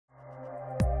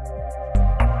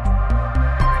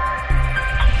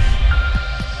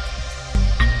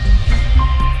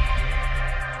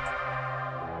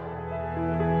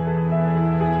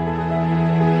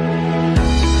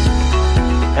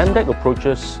MDEC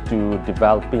approaches to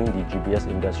developing the GBS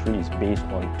industry is based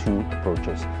on two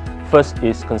approaches. First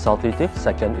is consultative,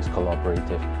 second is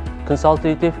collaborative.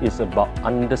 Consultative is about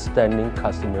understanding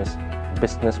customers'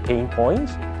 business pain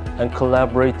points, and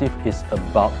collaborative is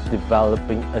about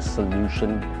developing a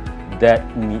solution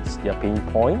that meets their pain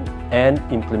point and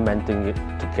implementing it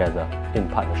together in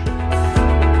partnership.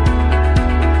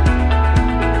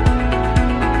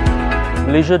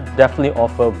 Malaysia definitely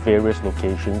offers various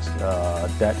locations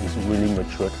that is really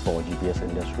matured for GBS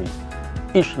industry.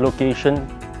 Each location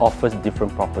offers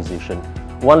different proposition.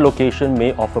 One location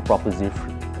may offer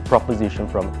proposition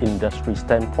from industry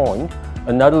standpoint,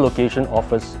 another location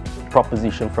offers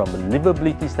proposition from a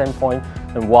livability standpoint,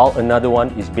 and while another one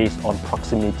is based on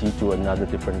proximity to another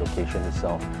different location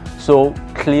itself. So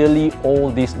clearly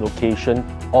all these locations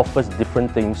offers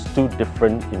different things to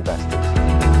different investors.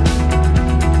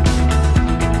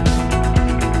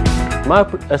 My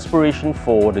aspiration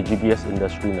for the GBS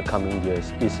industry in the coming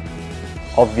years is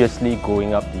obviously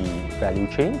going up the value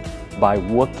chain by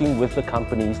working with the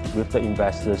companies, with the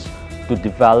investors to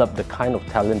develop the kind of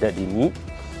talent that they need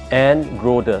and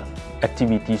grow the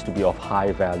activities to be of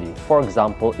high value. For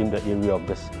example, in the area of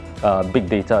this big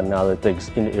data analytics,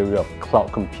 in the area of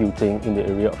cloud computing, in the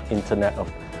area of Internet of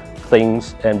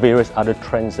Things and various other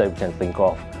trends that we can think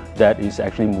of that is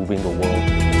actually moving the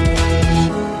world.